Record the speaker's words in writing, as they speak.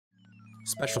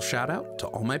Special shout out to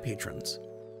all my patrons.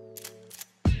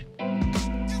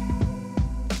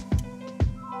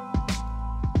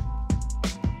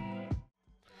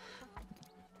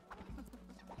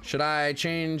 Should I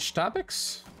change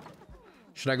topics?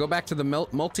 Should I go back to the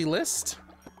multi-list?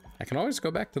 I can always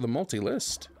go back to the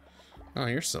multi-list. Oh,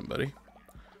 here's somebody.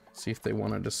 See if they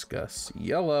want to discuss.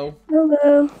 Yellow.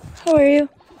 Hello. How are you?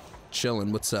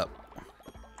 Chilling. What's up?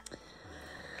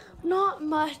 Not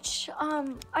much.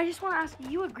 I just want to ask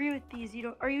you agree with these?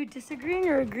 Are you disagreeing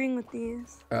or agreeing with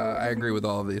these? I agree with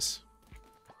all of these.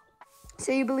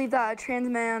 So you believe that a trans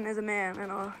man is a man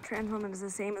and a trans woman is the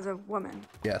same as a woman?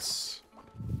 Yes.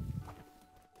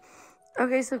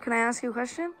 Okay, so can I ask you a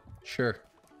question? Sure.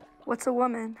 What's a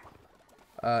woman?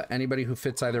 Anybody who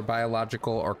fits either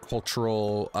biological or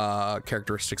cultural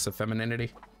characteristics of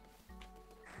femininity.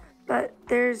 But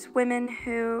there's women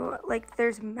who, like,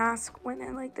 there's mask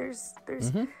women, like, there's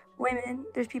women,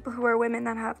 there's people who are women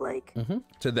that have, like...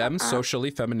 To them, socially,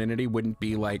 femininity wouldn't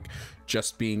be, like,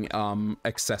 just being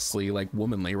excessively, like,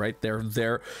 womanly, right?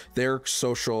 Their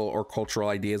social or cultural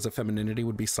ideas of femininity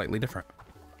would be slightly different.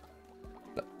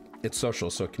 But it's social,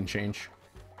 so it can change.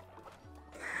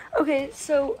 Okay,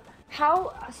 so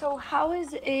how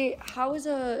is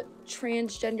a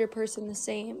transgender person the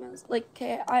same as, like,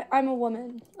 okay, I'm a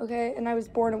woman, okay, and I was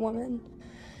born a woman.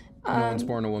 No one's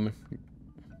born a woman.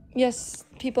 Yes,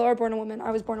 people are born a woman.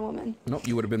 I was born a woman. Nope,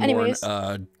 you would have been Anyways, born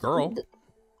a girl.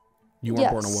 You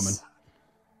weren't born a woman.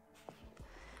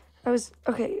 I was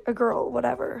a girl,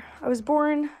 whatever. I was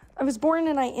born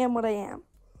and I am what I am.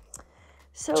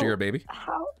 So you're a baby?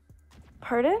 How?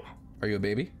 Pardon? Are you a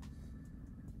baby?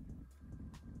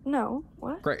 No.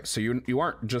 What? Great. So you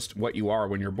aren't just what you are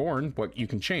when you're born, but you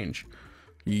can change.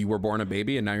 You were born a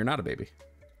baby and now you're not a baby.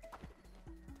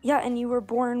 Yeah, and you were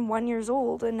born 1 year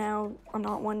old and now I'm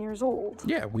not 1 year old.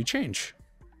 Yeah, we change.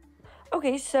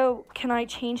 Okay, so can I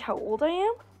change how old I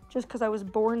am? Just because I was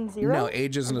born 0? No,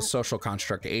 age isn't a social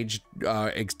construct. Age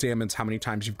examines how many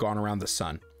times you've gone around the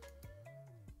sun.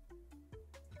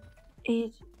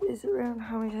 Age is around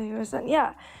how many times you've sun?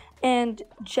 Yeah. And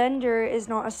gender is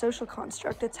not a social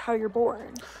construct. It's how you're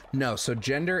born. No, so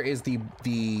gender is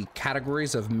the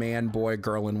categories of man, boy,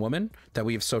 girl, and woman that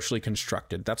we have socially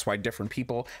constructed. That's why different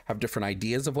people have different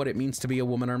ideas of what it means to be a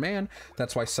woman or man.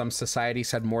 That's why some societies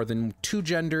had more than 2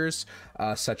 genders,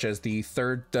 such as the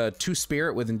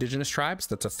two-spirit with indigenous tribes.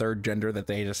 That's a third gender that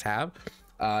they just have.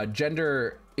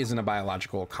 Gender isn't a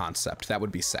biological concept. That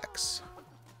would be sex.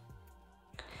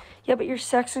 Yeah, but your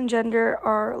sex and gender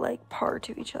are, like, par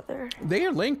to each other. They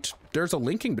are linked. There's a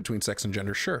linking between sex and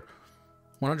gender, sure.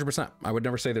 100%. I would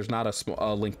never say there's not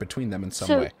a link between them in some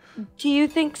way. Do you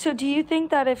think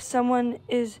that if someone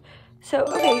is...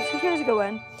 okay, so here's a good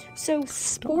one. So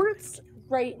sports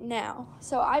right now.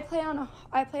 So I play on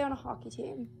a hockey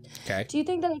team. Okay. Do you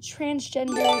think that a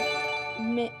transgender...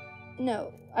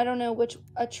 No, I don't know which...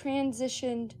 A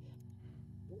transitioned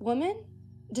woman?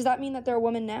 Does that mean that they're a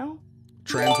woman now?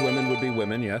 Trans women would be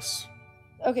women, yes.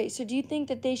 Okay, so do you think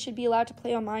that they should be allowed to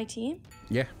play on my team?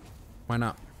 Yeah, why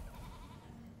not?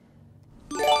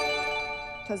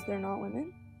 Because they're not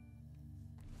women?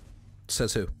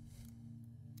 Says who?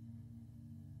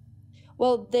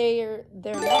 Well, they're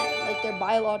men, like they're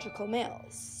biological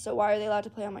males. So why are they allowed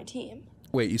to play on my team?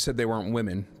 Wait, you said they weren't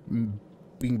women.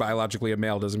 Being biologically a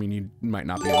male doesn't mean you might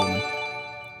not be a woman.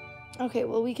 Okay,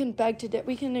 well, we can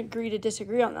agree to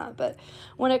disagree on that, but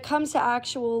when it comes to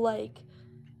actual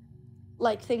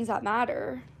like things that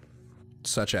matter,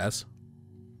 such as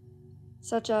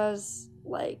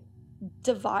like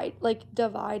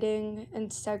dividing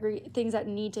and segregate things that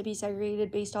need to be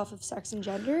segregated based off of sex and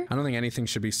gender. I don't think anything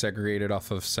should be segregated off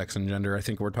of sex and gender. I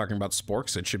think we're talking about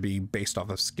sports. It should be based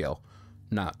off of skill,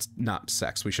 not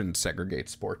sex. We shouldn't segregate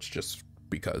sports just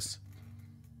because.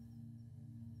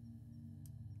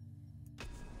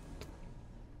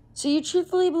 So you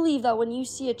truthfully believe that when you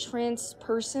see a trans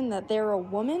person that they're a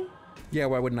woman? Yeah,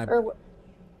 why wouldn't I?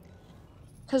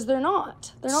 Because they're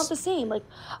not. They're not the same. Like,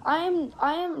 I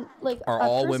am like. Are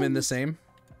all women the same?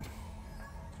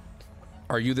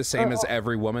 Are you the same as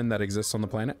every woman that exists on the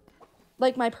planet?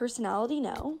 Like my personality,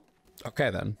 no. Okay,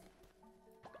 then.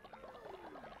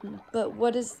 But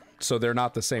what is... So they're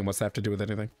not the same. What's that have to do with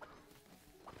anything?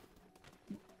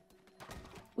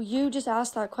 You just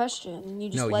asked that question. And you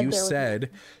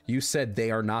just you said they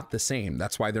are not the same.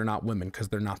 That's why they're not women, because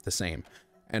they're not the same.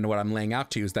 And what I'm laying out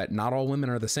to you is that not all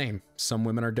women are the same. Some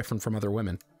women are different from other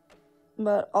women.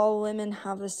 But all women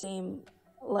have the same,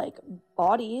 like,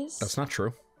 bodies. That's not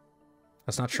true.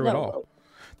 That's not true at all.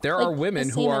 There are women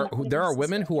who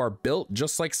are built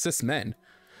just like cis men.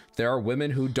 There are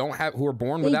women who who are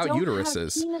born They without don't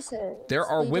uteruses. have penises. There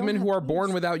are They women don't who have are born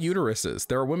penises. without uteruses.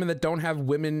 There are women that don't have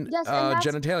Yes, and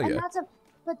genitalia.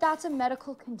 but that's a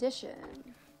medical condition.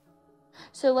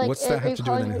 So like, What's that have to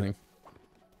do with anything?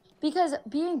 Because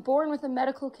being born with a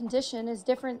medical condition is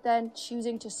different than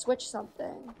choosing to switch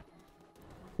something.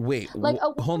 Wait, Like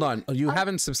hold on. You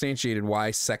haven't substantiated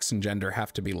why sex and gender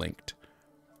have to be linked.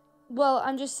 Well,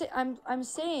 I'm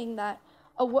saying that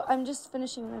I'm just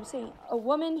finishing what I'm saying. A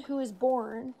woman who is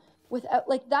born without,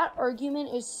 like, that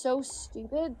argument is so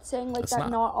stupid, saying like that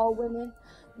not all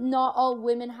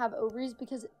women have ovaries,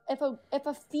 because if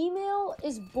a female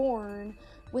is born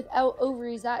without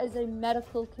ovaries, that is a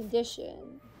medical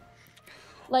condition.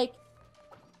 Like,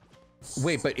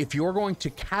 wait, but if you're going to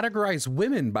categorize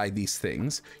women by these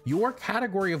things, your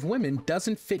category of women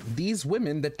doesn't fit these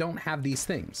women that don't have these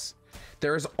things.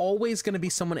 There is always going to be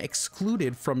someone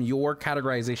excluded from your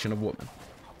categorization of woman.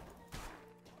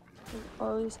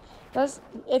 Always.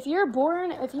 If you were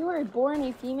born a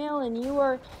female and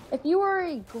if you are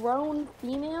a grown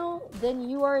female, then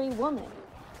you are a woman.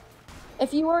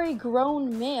 If you are a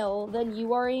grown male, then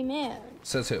you are a man.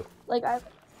 Says who? Like,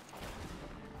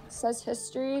 says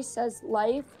history, says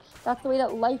life. That's the way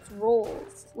that life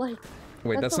rolls. Like,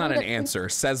 wait, that's not an answer.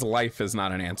 Says life is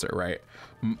not an answer, right?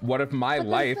 What if my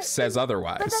life says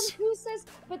otherwise?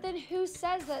 But then who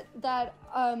says that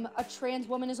a trans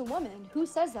woman is a woman? Who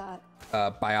says that?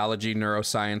 Biology,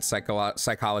 neuroscience,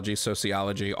 psychology,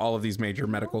 sociology, all of these major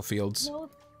medical fields.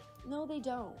 No, they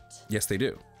don't. Yes, they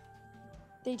do.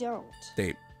 They don't.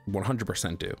 They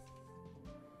 100% do.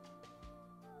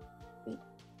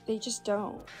 They just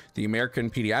don't. The American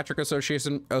Pediatric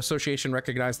Association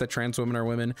recognized that trans women are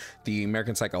women. The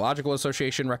American Psychological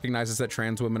Association recognizes that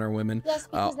trans women are women. Yes,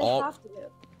 because they have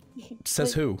to.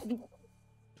 Says who?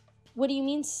 What do you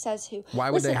mean, says who? Why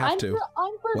would they have to?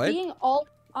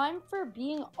 I'm for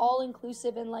being all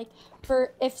inclusive, and like,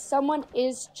 for if someone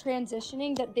is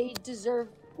transitioning, that they deserve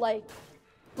like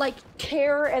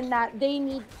care, and that they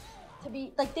need to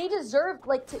be like, they deserve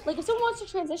like if someone wants to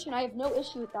transition, I have no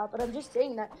issue with that, but I'm just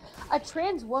saying that a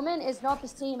trans woman is not the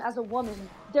same as a woman.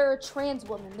 They're a trans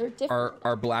woman. They're different.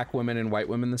 Are black women and white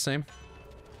women the same?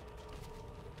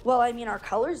 Well, I mean, our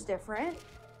color's different.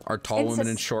 Are tall women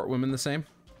and short women the same?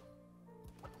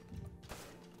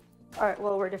 All right,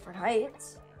 well, we're different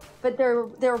heights, but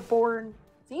they're born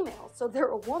female, so they're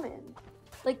a woman.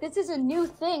 Like, this is a new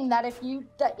thing that if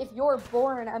you're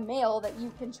born a male, that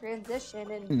you can transition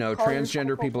and no,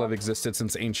 transgender people have existed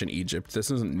since ancient Egypt.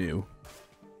 This isn't new.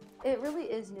 It really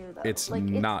is new, though. It's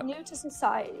not. It's new to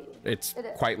society. It's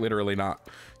quite literally not.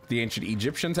 The ancient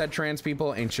Egyptians had trans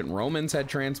people. Ancient Romans had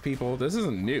trans people. This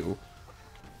isn't new.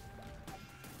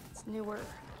 It's newer.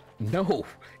 No,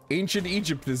 ancient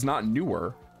Egypt is not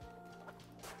newer.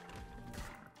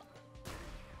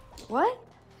 What?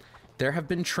 There have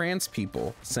been trans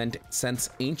people since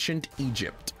ancient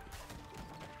Egypt.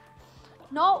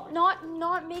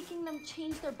 Not making them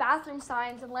change their bathroom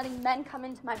signs and letting men come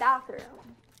into my bathroom.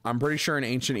 I'm pretty sure in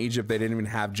ancient Egypt they didn't even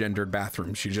have gendered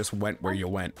bathrooms. You just went where you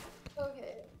went.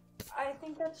 Okay, I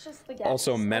think that's just the guess.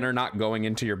 Also, men are not going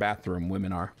into your bathroom.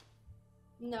 Women are.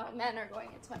 No, men are going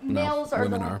into my. Males are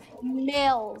going.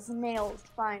 Males.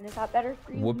 Fine. Is that better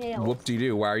for you? Males.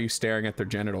 Whoop-de-doo. Why are you staring at their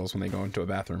genitals when they go into a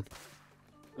bathroom?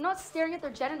 I'm not staring at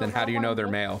their genitals. Then how do you know they're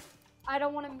male? I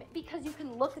don't want to, because you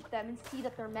can look at them and see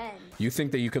that they're men. You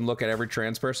think that you can look at every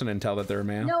trans person and tell that they're a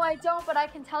man? No, I don't, but I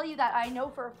can tell you that I know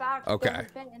for a fact okay.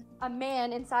 there's been a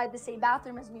man inside the same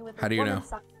bathroom as me with a woman's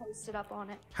sign posted up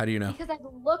on it. How do you know? Because I've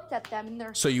looked at them and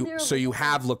they're so you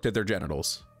have looked at their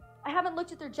genitals. I haven't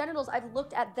looked at their genitals. I've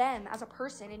looked at them as a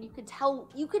person, and you can tell.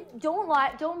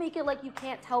 Don't make it like you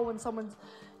can't tell when someone's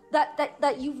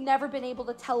that you've never been able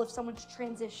to tell if someone's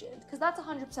transitioned, because that's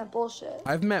 100% bullshit.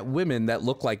 I've met women that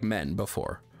look like men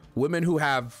before. Women who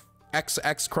have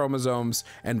XX chromosomes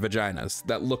and vaginas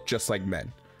that look just like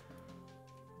men.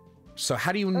 So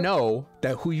how do you know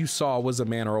that who you saw was a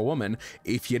man or a woman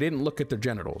if you didn't look at their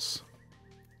genitals?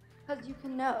 Because you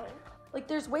can know. Like,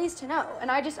 there's ways to know,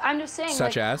 and I'm just saying.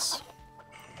 Such like, as?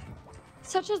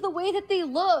 Such as the way that they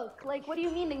look. Like, what do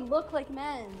you mean they look like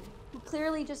men? You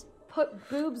clearly just put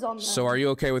boobs on them. So are you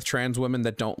okay with trans women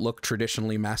that don't look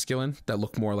traditionally masculine, that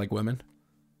look more like women?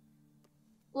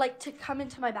 Like, to come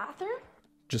into my bathroom?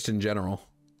 Just in general.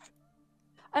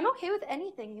 I'm okay with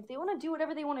anything. If they want to do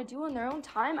whatever they want to do in their own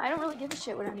time, I don't really give a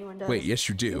shit what anyone does. Wait, yes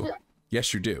you do.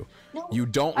 Yes, you do. No, you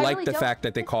don't like really the fact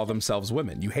that they call themselves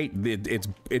women. You hate it.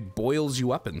 It boils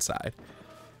you up inside.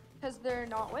 Because they're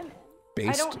not women.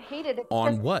 Based I don't hate it.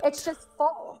 On what? It's just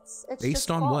false.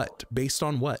 Based on what? Based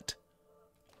on what?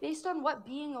 based on what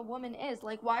being a woman is.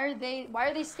 Like, why are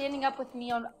they standing up with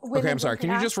me on women? Okay, I'm sorry.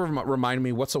 Can you just remind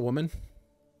me, what's a woman?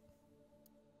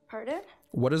 Pardon?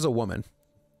 What is a woman?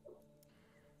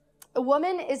 A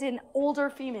woman is an older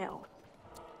female.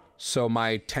 So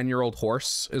my 10-year-old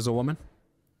horse is a woman?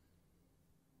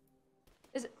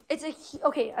 It's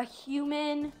a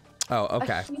human. Oh,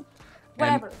 okay.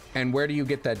 Whatever. And where do you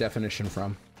get that definition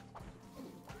from?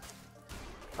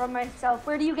 From myself.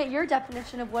 Where do you get your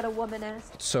definition of what a woman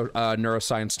is? So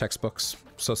neuroscience textbooks,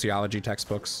 sociology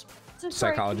textbooks,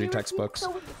 psychology textbooks,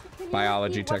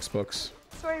 biology textbooks.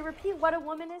 Sorry, repeat what a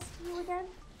woman is to you again?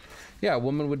 Yeah, a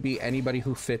woman would be anybody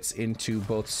who fits into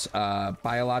both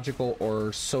biological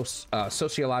or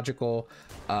sociological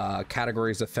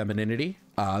categories of femininity.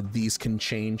 These can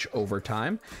change over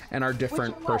time and are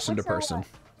different person to person.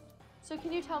 So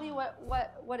can you tell me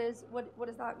what does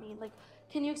that mean? Like,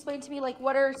 can you explain to me, like,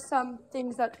 what are some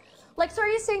things that, like, so are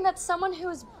you saying that someone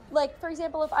who's, like, for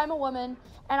example, if I'm a woman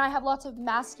and I have lots of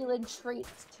masculine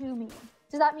traits to me,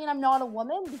 does that mean I'm not a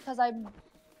woman because I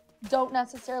don't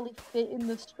necessarily fit in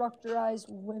the structurized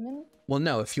women? Well,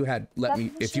 no, if you had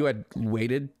if you had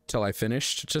waited till I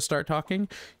finished to start talking,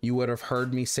 you would have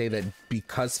heard me say that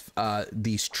because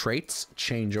these traits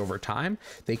change over time,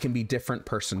 they can be different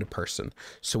person to person.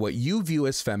 So what you view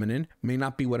as feminine may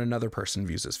not be what another person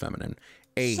views as feminine.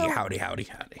 Howdy.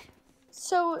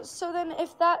 So then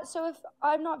if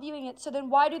I'm not viewing it, so then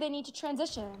why do they need to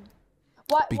transition?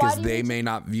 Because they may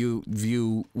not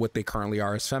view what they currently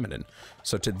are as feminine.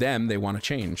 So to them, they want to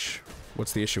change.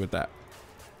 What's the issue with that?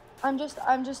 I'm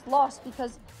just lost,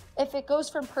 because if it goes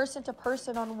from person to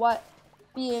person on what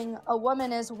being a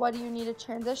woman is, what do you need a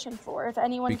transition for? If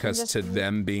anyone because can just to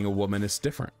them being a woman is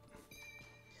different.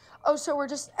 Oh, so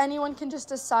anyone can just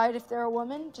decide if they're a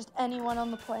woman? Just anyone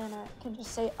on the planet can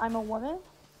just say, I'm a woman?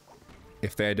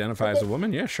 If they identify as a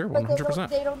woman, yeah, sure, 100%.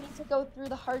 They don't need to go through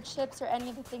the hardships or any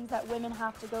of the things that women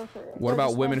have to go through. What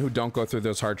about women who don't go through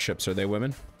those hardships? Are they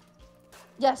women?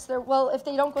 Yes, well, if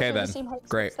they don't go through the same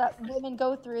hardships that women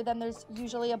go through, then there's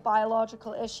usually a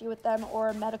biological issue with them or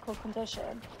a medical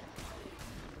condition.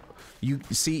 You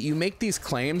see, you make these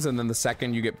claims, and then the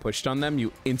second you get pushed on them,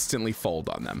 you instantly fold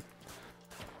on them.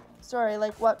 Sorry,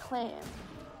 like what claim?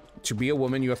 To be a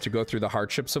woman, you have to go through the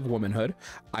hardships of womanhood.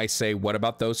 I say, what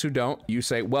about those who don't? You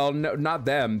say, well, no, not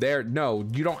them. No,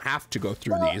 you don't have to go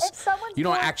through these. You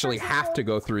don't actually have to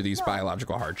go through these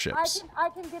biological hardships. I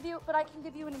can give you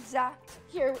an exact.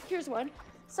 Here's one.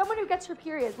 Someone who gets her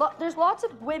period. There's lots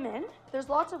of women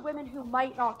who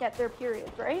might not get their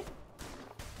period, right?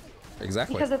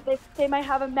 Exactly. Because if they might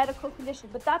have a medical condition,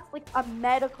 but that's like a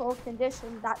medical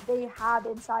condition that they have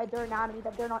inside their anatomy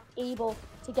that they're not able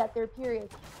to get their period.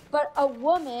 But a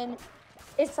woman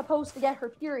is supposed to get her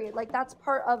period. Like, that's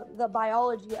part of the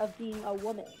biology of being a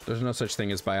woman. There's no such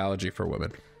thing as biology for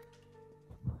women.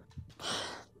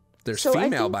 There's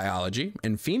female biology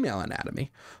and female anatomy,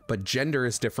 but gender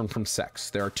is different from sex.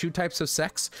 There are two types of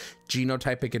sex,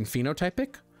 genotypic and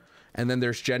phenotypic, and then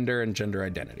there's gender and gender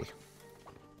identity.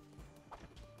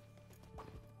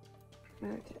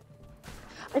 Okay.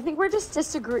 I think we're just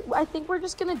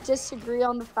gonna disagree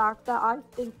on the fact that I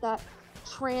think that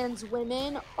trans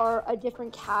women are a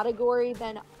different category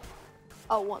than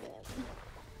a woman.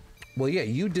 Well, yeah,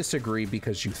 you disagree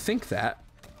because you think that.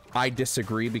 I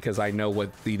disagree because I know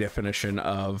what the definition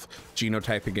of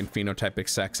genotypic and phenotypic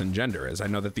sex and gender is. I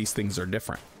know that these things are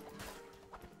different.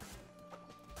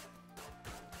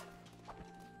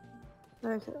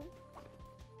 Okay.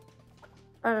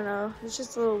 I don't know. It's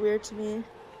just a little weird to me.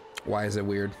 Why is it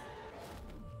weird?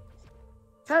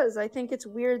 Because I think it's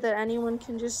weird that anyone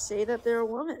can just say that they're a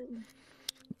woman.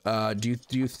 Do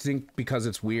you think because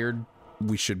it's weird,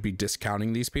 we should be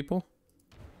discounting these people?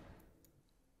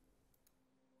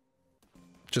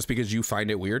 Just because you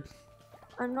find it weird?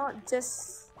 I'm not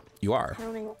You are.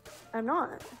 I'm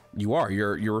not. You are.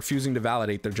 You're refusing to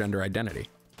validate their gender identity.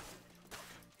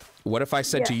 What if I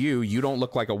said to you, you don't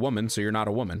look like a woman, so you're not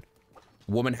a woman?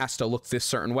 Woman has to look this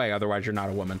certain way, otherwise you're not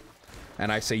a woman.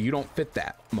 And I say, you don't fit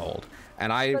that mold.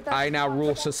 And I now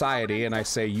rule society, and I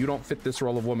say, you don't fit this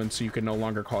role of woman, so you can no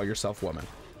longer call yourself woman.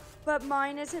 But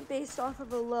mine isn't based off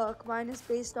of a look. Mine is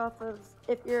based off of,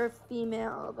 if you're a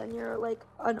female, then you're like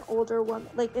an older woman.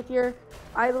 Like,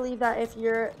 I believe that if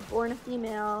you're born a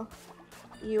female,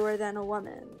 you are then a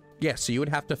woman. Yeah, so you would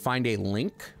have to find a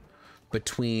link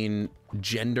between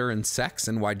gender and sex,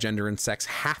 and why gender and sex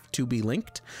have to be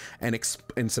linked, and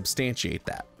substantiate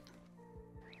that.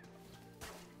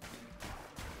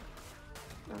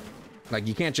 Like,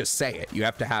 you can't just say it. You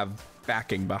have to have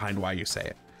backing behind why you say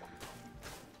it.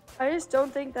 I just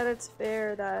don't think that it's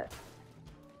fair that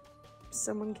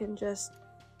someone can just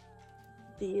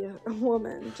be a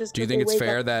woman. Just do you think it's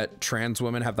fair that trans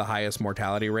women have the highest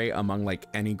mortality rate among like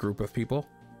any group of people?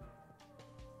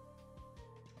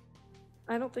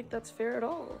 I don't think that's fair at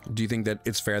all. Do you think that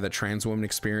it's fair that trans women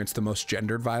experience the most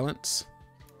gendered violence?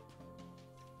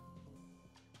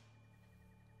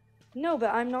 No,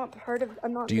 but I'm not part of.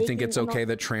 I'm not. Do you think it's okay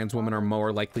that trans women are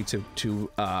more likely to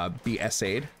be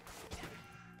SA'd?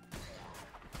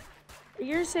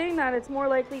 You're saying that it's more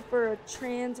likely for a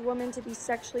trans woman to be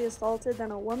sexually assaulted than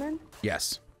a woman?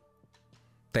 Yes.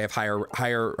 They have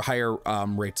higher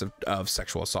rates of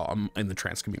sexual assault in the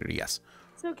trans community. Yes.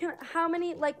 So how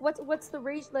many, like, what's the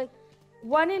ratio? Like,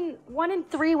 one in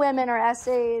 3 women are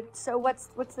SA'd. So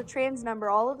what's the trans number?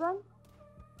 All of them?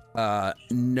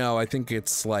 No, I think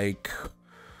it's like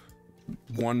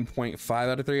 1.5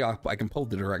 out of 3. I can pull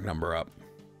the direct number up.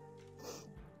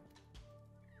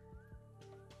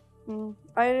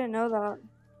 I didn't know that.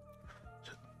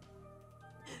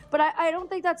 But I don't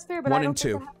think that's fair. But 1 in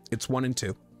 2. It's 1 in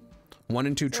 2. 1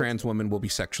 in 2 trans women will be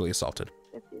sexually assaulted.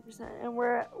 50%, and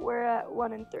we're at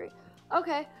 1 in 3.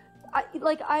 Okay,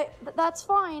 that's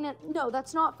fine. No,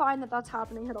 that's not fine that that's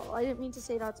happening at all. I didn't mean to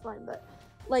say that's fine, but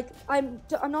like I'm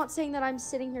not saying that I'm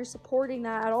sitting here supporting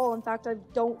that at all. In fact, I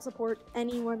don't support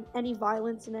any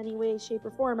violence in any way, shape,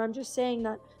 or form. I'm just saying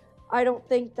that I don't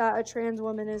think that a trans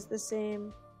woman is the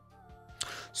same.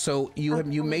 So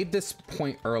you made this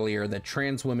point earlier that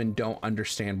trans women don't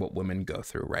understand what women go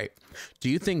through, right? Do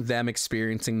you think them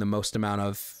experiencing the most amount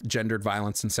of gendered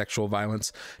violence and sexual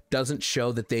violence doesn't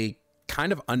show that they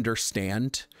kind of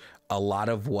understand a lot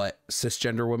of what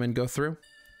cisgender women go through?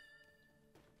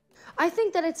 I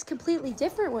think that it's completely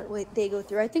different what they go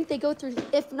through. I think they go through,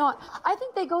 if not, I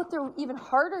think they go through even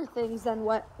harder things than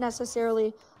what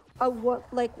necessarily a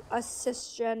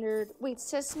cisgendered. Wait,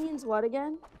 cis means what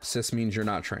again? Cis means you're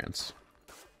not trans.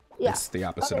 Yeah. It's the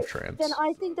opposite of trans. Then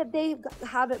I think that they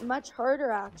have it much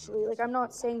harder, actually. Like, I'm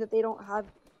not saying that they don't have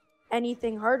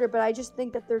anything harder, but I just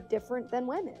think that they're different than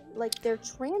women. Like, they're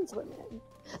trans women.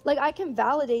 Like, I can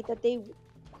validate that they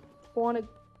want to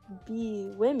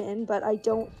be women, but I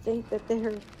don't think that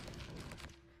they're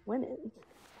women.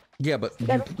 Yeah, but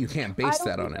you can't base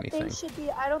that on anything.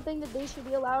 I don't think that they should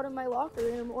be allowed in my locker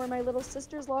room or my little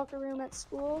sister's locker room at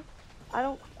school.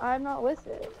 I'm not with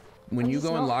it. When you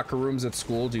go in locker rooms at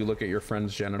school, do you look at your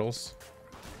friends' genitals?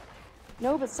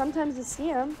 No, but sometimes you see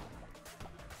them.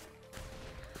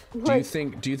 Do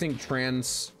you think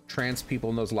trans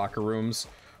people in those locker rooms,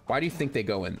 why do you think they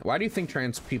go in? Why do you think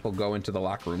trans people go into the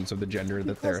locker rooms of the gender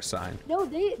that they're assigned? No,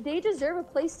 they deserve a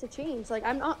place to change. Like,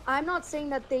 I'm not saying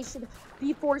that they should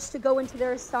be forced to go into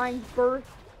their assigned birth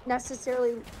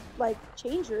necessarily, like,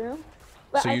 change room.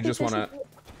 But so you just want to,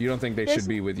 you don't think they should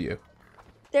be with you?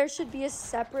 There should be a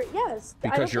separate, yes.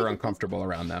 Because you're uncomfortable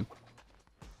around them.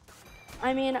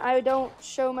 I mean, I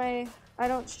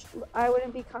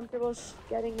wouldn't be comfortable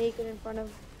getting naked in front of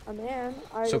a man.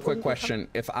 So quick question.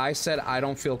 If I said I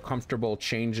don't feel comfortable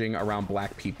changing around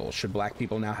black people, should black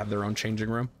people now have their own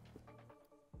changing room?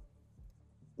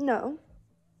 No.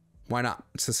 Why not?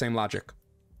 It's the same logic.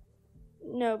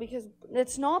 No, because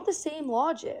it's not the same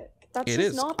logic. It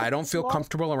is. I don't feel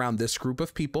comfortable around this group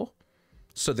of people,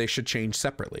 so they should change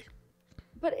separately.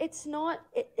 But it's not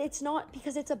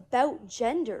because it's about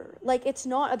gender. Like, it's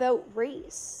not about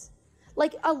race.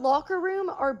 Like, a locker room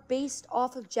are based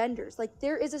off of genders. Like,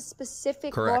 there is a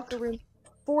specific locker room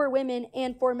for women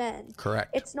and for men.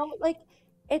 Correct. It's not like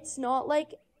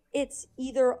it's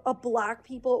either a black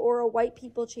people or a white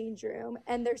people change room,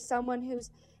 and there's someone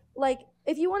who's like,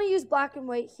 if you want to use black and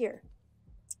white here,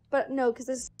 but no, because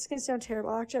this is gonna sound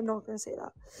terrible. Actually, I'm not gonna say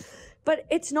that. But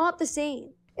it's not the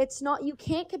same. It's not. You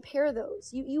can't compare those.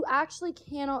 You actually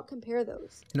cannot compare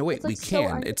those. No, wait, we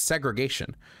can. It's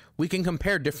segregation. We can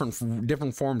compare different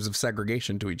forms of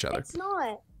segregation to each other. It's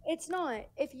not. It's not.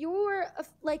 If you're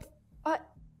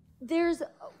there's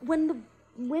when the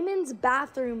women's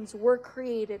bathrooms were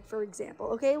created, for example,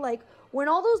 okay, like when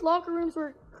all those locker rooms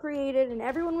were created and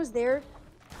everyone was there,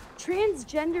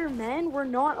 transgender men were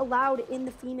not allowed in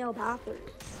the female bathrooms.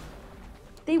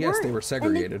 They were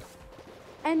segregated.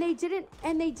 And they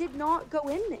did not go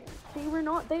in there. They were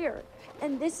not there.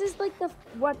 And this is like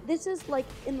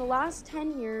in the last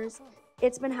 10 years,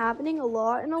 it's been happening a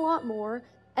lot and a lot more.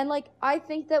 And like, I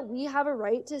think that we have a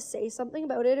right to say something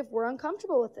about it if we're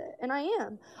uncomfortable with it. And I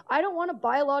am. I don't want a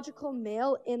biological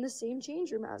male in the same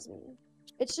change room as me.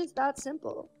 It's just that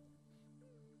simple.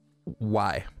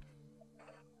 Why?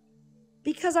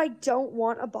 Because I don't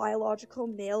want a biological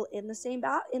male in the same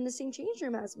change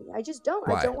room as me. I just don't.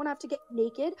 Why? I don't want to have to get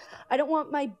naked. I don't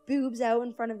want my boobs out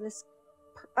in front of this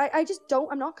I just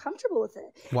don't. I'm not comfortable with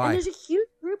it. Why? And there's a huge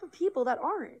group of people that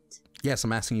aren't. Yes,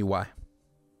 I'm asking you why.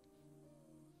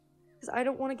 Because I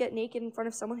don't want to get naked in front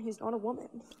of someone who's not a woman.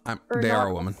 They are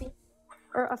a woman.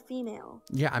 Or a female.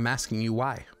 Yeah, I'm asking you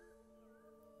why.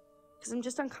 Because I'm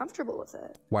just uncomfortable with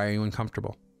it. Why are you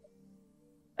uncomfortable?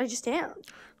 I just am.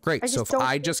 Great. So if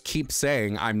I just keep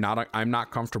saying I'm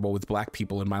not comfortable with black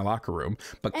people in my locker room,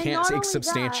 but can't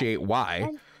substantiate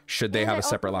why, should they have a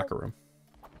separate locker room?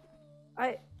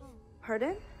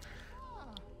 Pardon?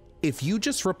 If you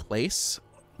just replace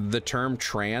the term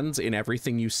trans in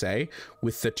everything you say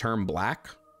with the term black,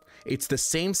 it's the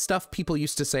same stuff people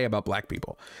used to say about black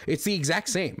people. It's the exact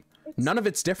same. None of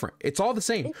it's different. It's all the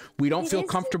same. We don't feel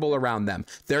comfortable around them.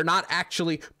 They're not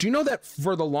actually. Do you know that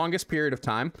for the longest period of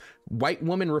time, white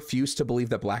women refused to believe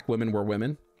that black women were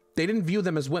women? They didn't view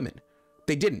them as women.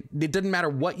 They didn't. It didn't matter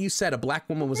what you said. A black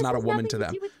woman was not a woman to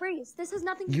them. This has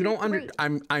nothing to do with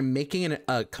race. I'm making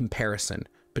a comparison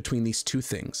between these two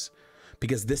things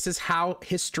because this is how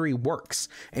history works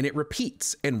and it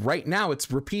repeats. And right now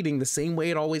it's repeating the same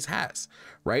way it always has,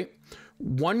 right?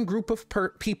 One group of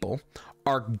people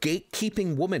are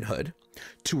gatekeeping womanhood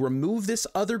to remove this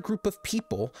other group of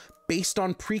people based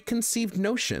on preconceived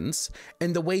notions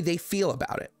and the way they feel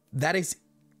about it. That is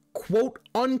quote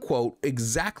unquote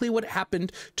exactly what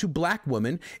happened to black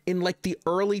women in like the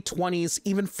early 20s,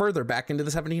 even further back into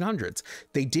the 1700s.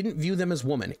 They didn't view them as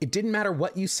women. It didn't matter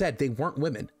what you said. They weren't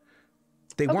women.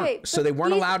 They weren't. So they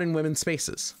weren't allowed in women's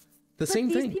spaces. The same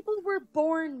thing. These people were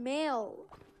born male.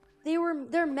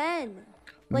 They're men.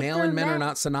 Male and men are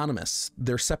not synonymous.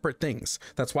 They're separate things.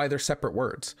 That's why they're separate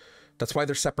words. That's why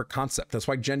they're separate concepts. That's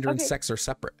why gender and sex are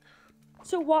separate.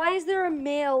 So why is there a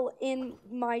male in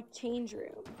my change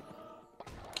room?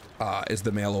 Is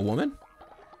the male a woman?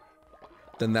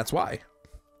 Then that's why.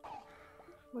 Oh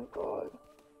my god.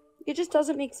 It just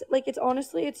doesn't make sense. Like, it's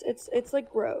honestly, it's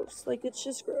like gross. Like, it's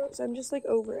just gross. I'm just like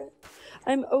over it.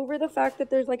 I'm over the fact that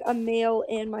there's like a male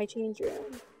in my change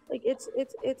room. Like,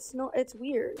 it's not, it's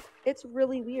weird. It's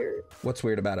really weird. What's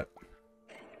weird about it?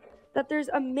 That there's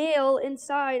a male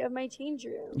inside of my change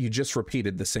room. You just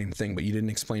repeated the same thing, but you didn't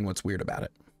explain what's weird about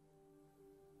it.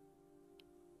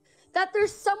 That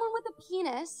there's someone with a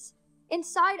penis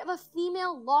inside of a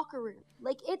female locker room.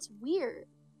 Like, it's weird.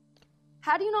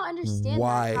 How do you not understand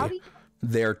why that?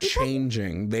 they're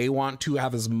changing? They want to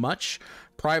have as much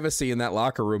privacy in that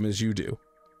locker room as you do.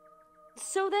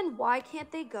 So then why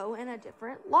can't they go in a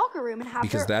different locker room and have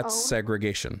because their that's own...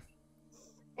 segregation.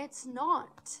 It's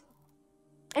not.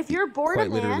 If you're bored Quite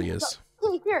of man, literally is.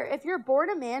 If you're bored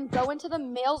of man, go into the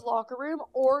male's locker room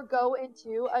or go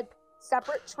into a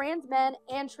separate trans men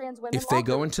and trans women. If they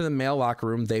go into the male locker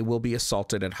room, they will be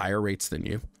assaulted at higher rates than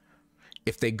you.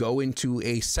 If they go into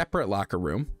a separate locker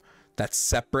room, that's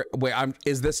separate. Wait,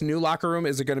 is this new locker room?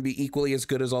 Is it going to be equally as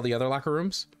good as all the other locker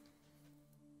rooms?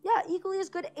 Yeah, equally as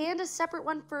good, and a separate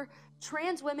one for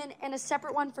trans women and a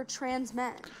separate one for trans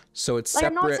men. So it's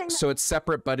separate. So it's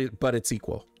separate, but it's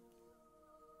equal.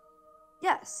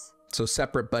 Yes. So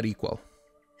separate but equal.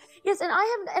 Yes, and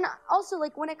also,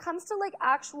 like, when it comes to like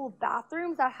actual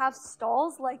bathrooms that have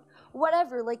stalls, like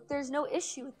whatever, like there's no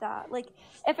issue with that. Like,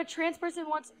 if a trans person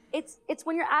wants, it's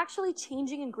when you're actually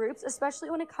changing in groups, especially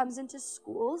when it comes into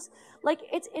schools, like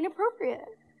it's inappropriate.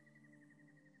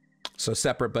 So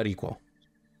separate but equal.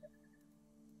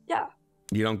 Yeah.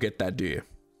 You don't get that, do you?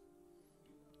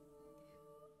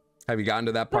 Have you gotten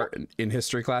to that part in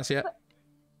history class yet?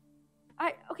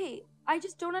 I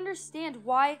just don't understand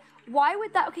why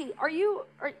would that,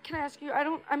 can I ask you,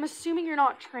 I'm assuming you're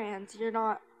not trans. You're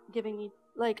not giving me,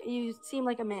 like, you seem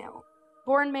like a male.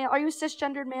 Born male. Are you a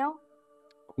cisgendered male?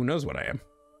 Who knows what I am?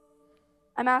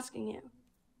 I'm asking you.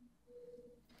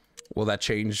 Will that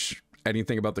change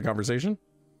anything about the conversation?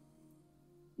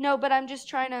 No, but I'm just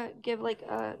trying to give like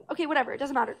whatever. It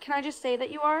doesn't matter. Can I just say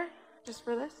that you are? Just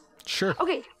for this? Sure.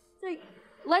 Okay. So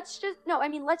let's just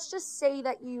say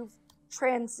that you've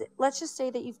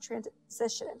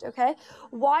transitioned, okay?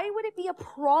 Why would it be a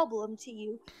problem to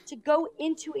you to go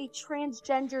into a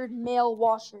transgendered male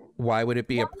washroom? Why would it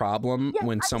be a problem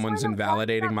when someone's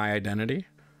invalidating my identity?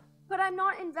 But I'm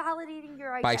not invalidating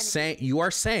your identity. By saying, you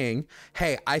are saying,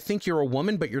 hey, I think you're a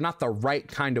woman, but you're not the right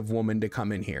kind of woman to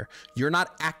come in here. You're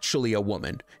not actually a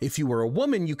woman. If you were a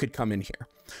woman, you could come in here.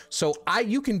 So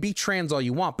you can be trans all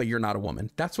you want, but you're not a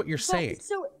woman. That's what you're saying.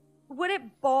 So would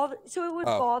it bother? So it would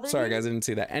bother. Sorry, you? guys, I didn't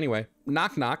see that. Anyway,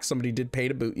 knock knock. Somebody did pay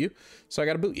to boot you, so I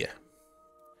got to boot you.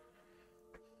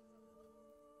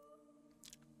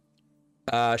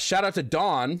 Shout out to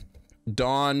Dawn.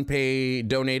 Dawn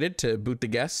donated to boot the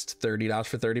guest, $30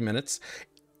 for 30 minutes.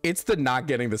 It's the not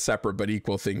getting the separate but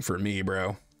equal thing for me,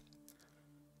 bro.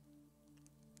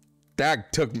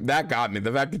 that got me.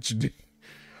 The fact that you did.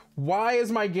 Why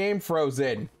is my game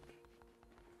frozen?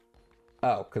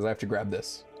 Oh, because I have to grab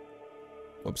this.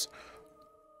 Whoops.